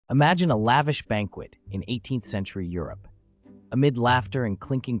Imagine a lavish banquet in 18th century Europe. Amid laughter and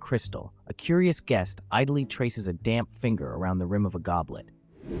clinking crystal, a curious guest idly traces a damp finger around the rim of a goblet.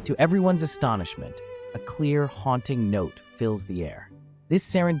 To everyone's astonishment, a clear, haunting note fills the air. This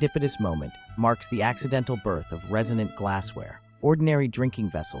serendipitous moment marks the accidental birth of resonant glassware, ordinary drinking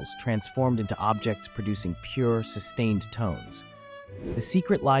vessels transformed into objects producing pure, sustained tones. The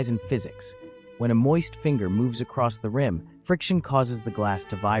secret lies in physics. When a moist finger moves across the rim, friction causes the glass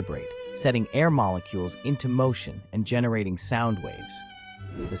to vibrate, setting air molecules into motion and generating sound waves.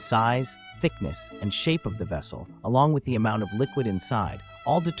 The size, thickness, and shape of the vessel, along with the amount of liquid inside,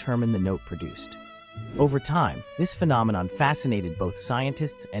 all determine the note produced. Over time, this phenomenon fascinated both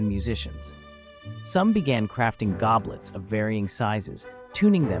scientists and musicians. Some began crafting goblets of varying sizes,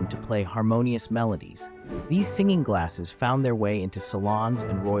 tuning them to play harmonious melodies. These singing glasses found their way into salons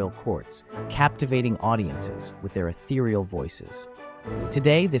and royal courts, captivating audiences with their ethereal voices.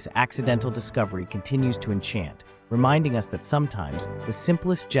 Today, this accidental discovery continues to enchant, reminding us that sometimes the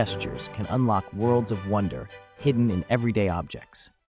simplest gestures can unlock worlds of wonder hidden in everyday objects.